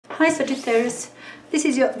Hi Sagittarius, this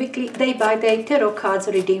is your weekly day-by-day tarot cards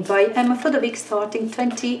reading by Emma for the week starting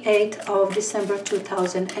 28th of December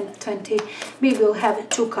 2020. We will have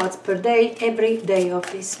 2 cards per day, every day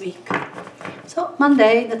of this week. So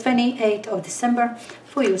Monday, the 28th of December,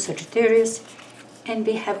 for you Sagittarius, and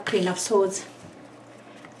we have Queen of Swords.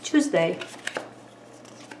 Tuesday,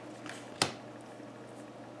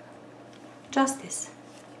 Justice.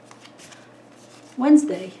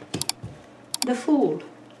 Wednesday, the Fool.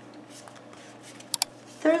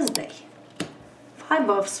 Thursday, 5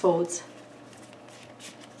 of Swords.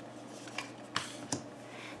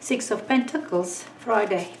 6 of Pentacles,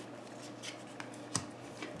 Friday.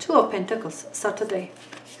 2 of Pentacles, Saturday.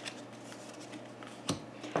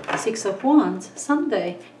 6 of Wands,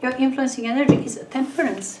 Sunday. Your influencing energy is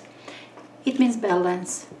Temperance. It means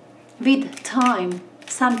balance. With time,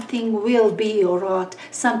 something will be alright,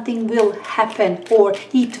 something will happen, or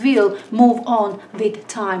it will move on with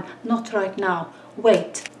time, not right now.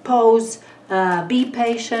 Wait, pause, be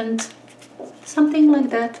patient, something like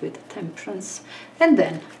that with Temperance. And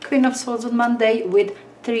then Queen of Swords on Monday with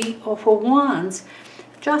 3 of Wands.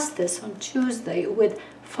 Justice on Tuesday with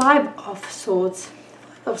 5 of Swords.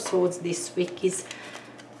 5 of Swords this week is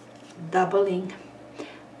doubling.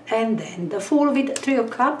 And then the Fool with 3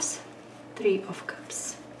 of Cups. 3 of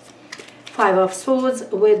Cups. 5 of Swords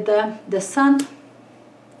with the Sun.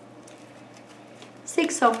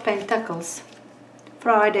 6 of Pentacles.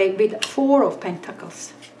 Friday with 4 of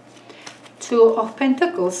Pentacles. 2 of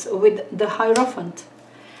Pentacles with the Hierophant.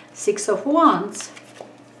 6 of Wands.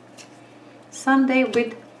 Sunday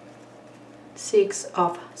with 6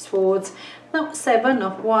 of Swords. Now 7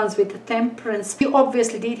 of Wands with the Temperance. You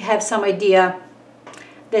obviously did have some idea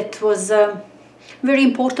that was very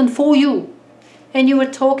important for you, and you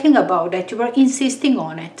were talking about it, you were insisting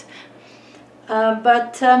on it.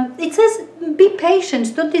 But it says be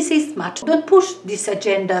patient, don't insist much, don't push this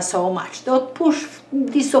agenda so much, don't push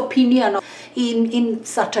this opinion in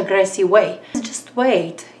such aggressive way. Just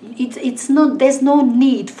wait. It's not, there's no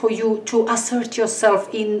need for you to assert yourself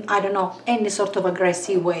in, I don't know, any sort of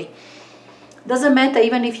aggressive way. Doesn't matter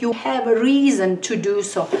even if you have a reason to do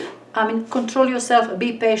so. I mean, control yourself,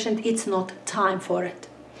 be patient, it's not time for it.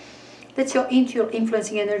 That's your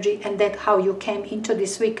influencing energy, and that's how you came into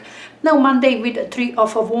this week. Now Monday with 3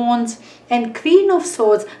 of Wands and Queen of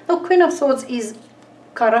Swords. Now Queen of Swords is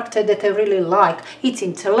character that I really like. It's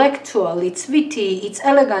intellectual, it's witty, it's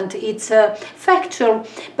elegant, it's factual,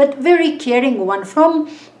 but very caring one. From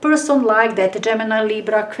person like that, Gemini,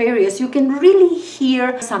 Libra, Aquarius, you can really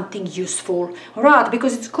hear something useful, right?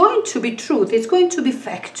 Because it's going to be truth, it's going to be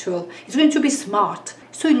factual, it's going to be smart.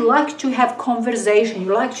 So you like to have conversation,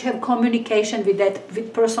 you like to have communication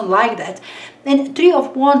with person like that. And 3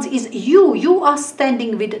 of Wands is you are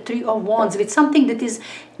standing with 3 of Wands, with something that is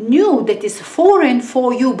new, that is foreign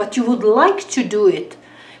for you, but you would like to do it.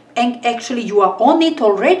 And actually you are on it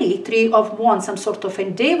already, 3 of Wands, some sort of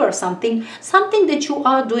endeavor, something that you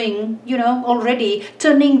are doing, you know, already,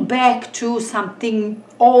 turning back to something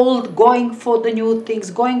old, going for the new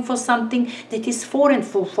things, going for something that is foreign,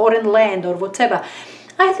 for foreign land or whatever.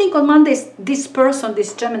 I think on Mondays, this person,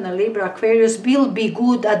 this Gemini, Libra, Aquarius, will be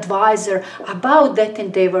good advisor about that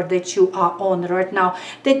endeavor that you are on right now.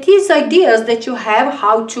 That is ideas that you have,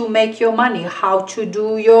 how to make your money, how to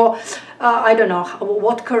do your, I don't know,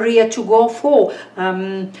 what career to go for.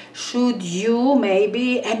 Should you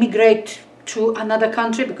maybe emigrate to another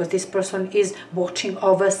country, because this person is watching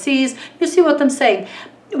overseas. You see what I'm saying?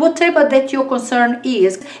 Whatever that your concern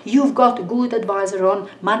is, you've got good advisor on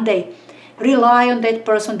Monday. Rely on that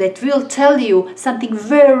person that will tell you something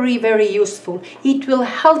very, very useful. It will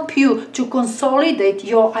help you to consolidate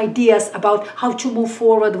your ideas about how to move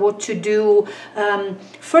forward, what to do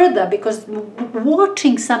further, because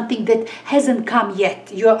watching something that hasn't come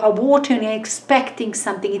yet, you are watching and expecting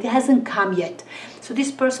something, it hasn't come yet. So this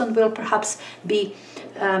person will perhaps be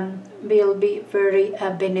very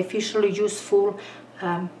beneficial, useful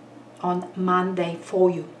on Monday for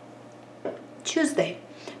you. Tuesday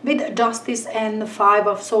with Justice and 5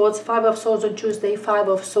 of Swords. 5 of Swords on Tuesday, 5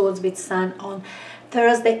 of Swords with Sun on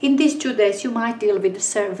Thursday. In these 2 days you might deal with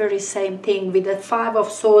the very same thing, with the 5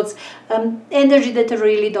 of Swords energy that I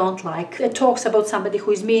really don't like. It talks about somebody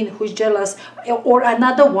who is mean, who is jealous, or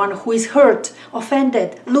another one who is hurt,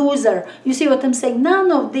 offended, loser. You see what I'm saying?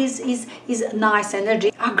 None of this is nice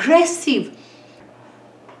energy. Aggressive,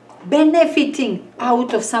 benefiting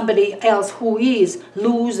out of somebody else who is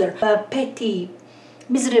loser, petty,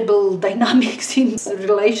 miserable dynamics in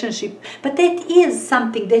relationship, but that is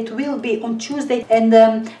something that will be on Tuesday and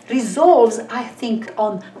resolves, I think,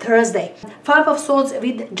 on Thursday. Five of Swords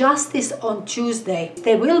with Justice on Tuesday.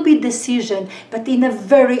 There will be decision, but in a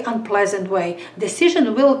very unpleasant way.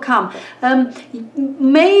 Decision will come.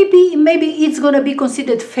 Maybe it's going to be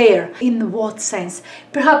considered fair. In what sense?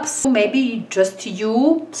 Perhaps maybe just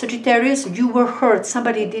you, Sagittarius, you were hurt.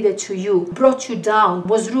 Somebody did it to you, brought you down,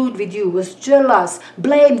 was rude with you, was jealous,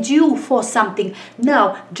 blamed you for something.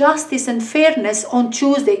 Now, justice and fairness on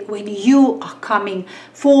Tuesday when you are coming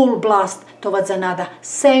full blast towards another.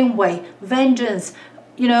 Same way. Vengeance,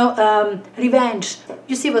 revenge.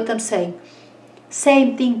 You see what I'm saying?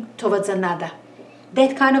 Same thing towards another.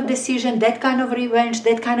 That kind of decision, that kind of revenge,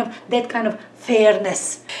 that kind of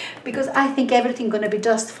fairness. Because I think everything gonna be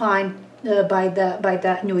just fine by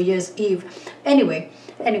the New Year's Eve. Anyway,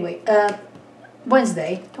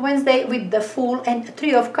 Wednesday with the Fool and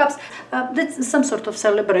Three of Cups, that's some sort of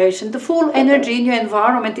celebration. The Fool energy in your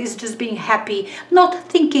environment is just being happy, not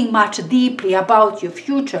thinking much deeply about your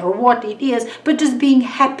future or what it is, but just being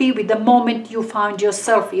happy with the moment you find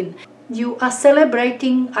yourself in. You are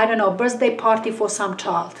celebrating, I don't know, birthday party for some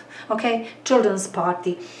child, okay, children's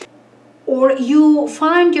party. Or you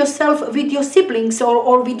find yourself with your siblings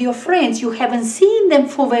or with your friends. You haven't seen them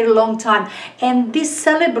for a very long time. And this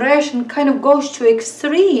celebration kind of goes to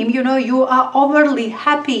extreme. You are overly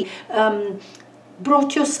happy.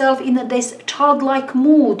 Brought yourself in this childlike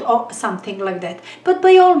mood or something like that. But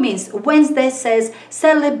by all means, Wednesday says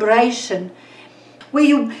celebration. Where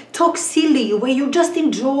you talk silly, where you just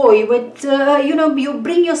enjoy, where, you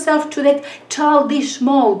bring yourself to that childish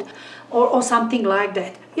mode or something like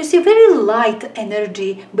that. You see, very light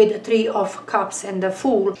energy with the Three of Cups and the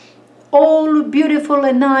Fool. All beautiful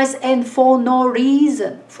and nice and for no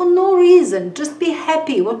reason. For no reason. Just be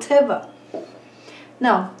happy, whatever.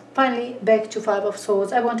 Now, finally, back to Five of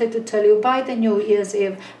Swords. I wanted to tell you, by the New Year's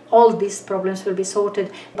Eve, all these problems will be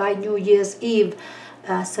sorted by New Year's Eve.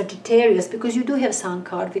 Sagittarius, because you do have Sun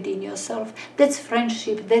card within yourself. That's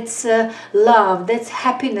friendship, that's love, that's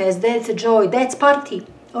happiness, that's joy, that's party.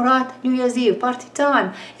 Alright, New Year's Eve, party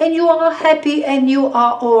time. And you are happy and you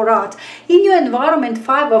are alright. In your environment,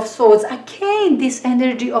 Five of Swords, again, this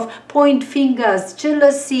energy of point fingers,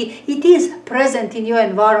 jealousy, it is present in your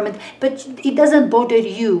environment, but it doesn't bother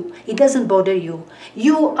you. It doesn't bother you.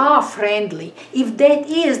 You are friendly. If that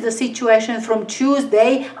is the situation from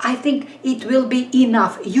Tuesday, I think it will be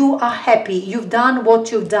enough. You are happy. You've done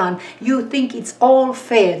what you've done. You think it's all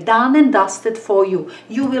fair, done and dusted for you.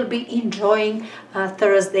 You will be enjoying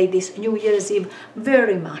Thursday, this New Year's Eve,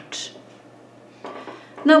 very much.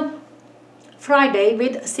 Now, Friday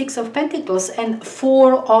with Six of Pentacles and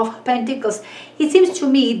Four of Pentacles. It seems to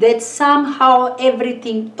me that somehow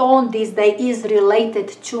everything on this day is related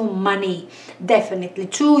to money. Definitely.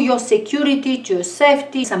 To your security, to your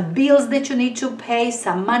safety, some bills that you need to pay,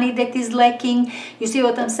 some money that is lacking. You see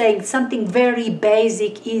what I'm saying? Something very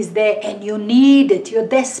basic is there and you need it. You're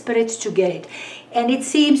desperate to get it. And it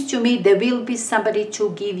seems to me there will be somebody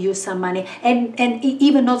to give you some money, and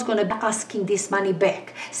even not going to be asking this money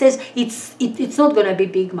back. Says it's not going to be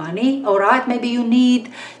big money, all right? Maybe you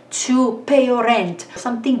need to pay your rent,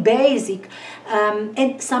 something basic,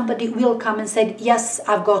 and somebody will come and say, yes,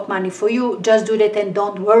 I've got money for you, just do that and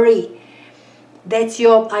don't worry. That's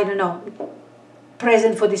your, I don't know,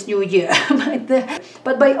 present for this new year.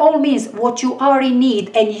 But by all means, what you are in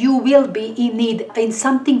need, and you will be in need in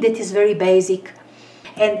something that is very basic,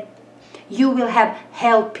 and you will have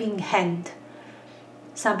helping hand.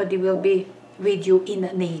 Somebody will be with you in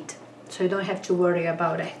need, so you don't have to worry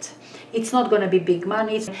about it. It's not going to be big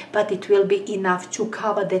money, but it will be enough to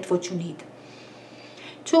cover that what you need.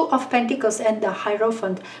 Two of Pentacles and the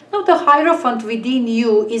Hierophant. Now the Hierophant within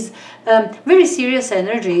you is very serious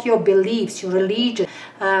energy. Your beliefs, your religion,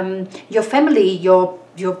 your family, your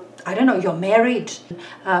I don't know, your marriage,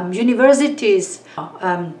 universities,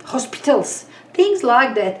 hospitals, things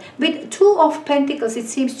like that. With Two of Pentacles, it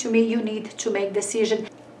seems to me you need to make decision.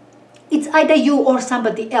 It's either you or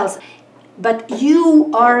somebody else, but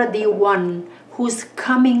you are the one who's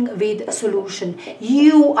coming with a solution.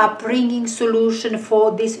 You are bringing solution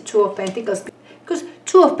for this Two of Pentacles. Because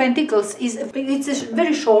Two of Pentacles it's a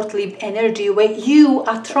very short-lived energy where you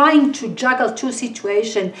are trying to juggle two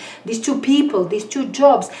situations, these two people, these two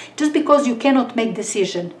jobs, just because you cannot make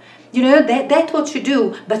decision. You know, that's what you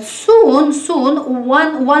do. But soon,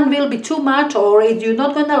 one will be too much, or if you're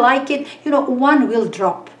not gonna like it, you know, one will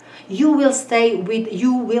drop. You will stay with,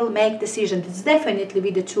 you will make decisions. It's definitely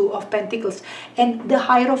with the Two of Pentacles. And the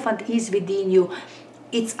Hierophant is within you.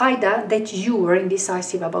 it's either that you are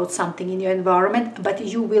indecisive about something in your environment, but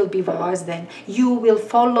you will be wise then. You will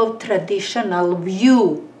follow traditional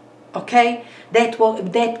view, okay? That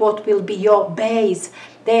what will be your base.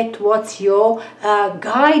 That what's your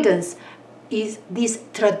guidance is this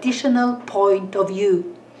traditional point of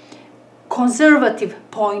view, conservative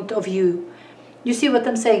point of view. You see what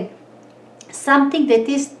I'm saying? Something that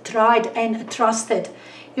is tried and trusted.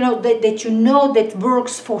 You know, that you know that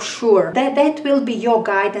works for sure. That will be your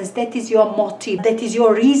guidance, that is your motive, that is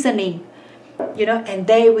your reasoning, you know, and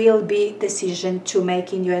there will be decision to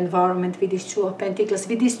make in your environment with these Two of Pentacles,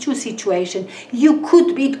 with these two situations. It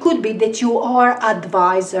could be that you are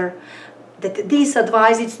advisor, that this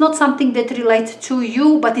advice, it's not something that relates to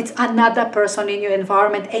you, but it's another person in your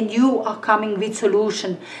environment, and you are coming with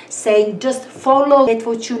solution, saying just follow that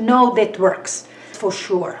what you know that works for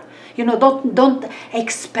sure. You know, don't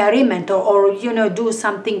experiment or you know, do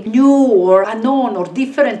something new or unknown or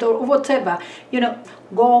different or whatever. You know,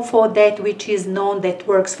 go for that which is known, that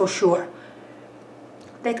works for sure.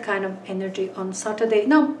 That kind of energy on Saturday.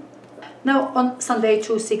 Now on Sunday,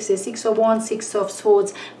 2 sixes, 6 of Wands, 6 of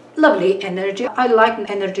Swords. Lovely energy. I like the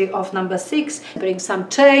energy of number 6. Bring some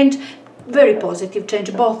change. Very positive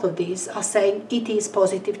change. Both of these are saying it is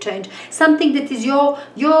positive change. Something that is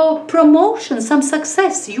your promotion, some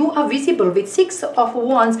success. You are visible. With 6 of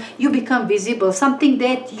Wands, you become visible. Something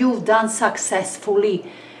that you've done successfully.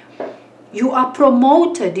 You are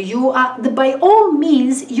promoted. You are, by all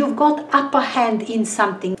means, you've got upper hand in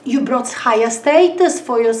something. You brought higher status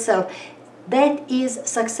for yourself. That is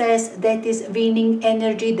success, that is winning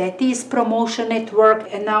energy, that is promotion at work.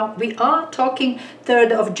 And now we are talking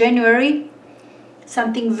 3rd of January.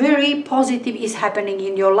 Something very positive is happening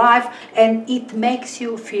in your life, and it makes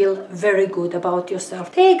you feel very good about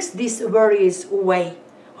yourself. Takes these worries away.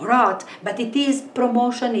 Right, but it is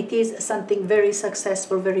promotion, it is something very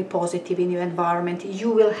successful, very positive in your environment. You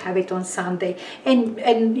will have it on Sunday,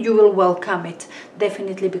 and you will welcome it,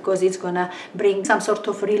 definitely, because it's gonna bring some sort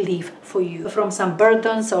of relief for you from some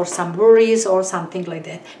burdens or some worries or something like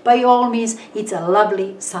that. By all means, it's a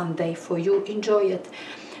lovely Sunday for you. Enjoy it.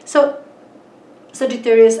 So,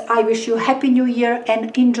 Sagittarius, I wish you Happy New Year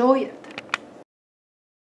and enjoy it.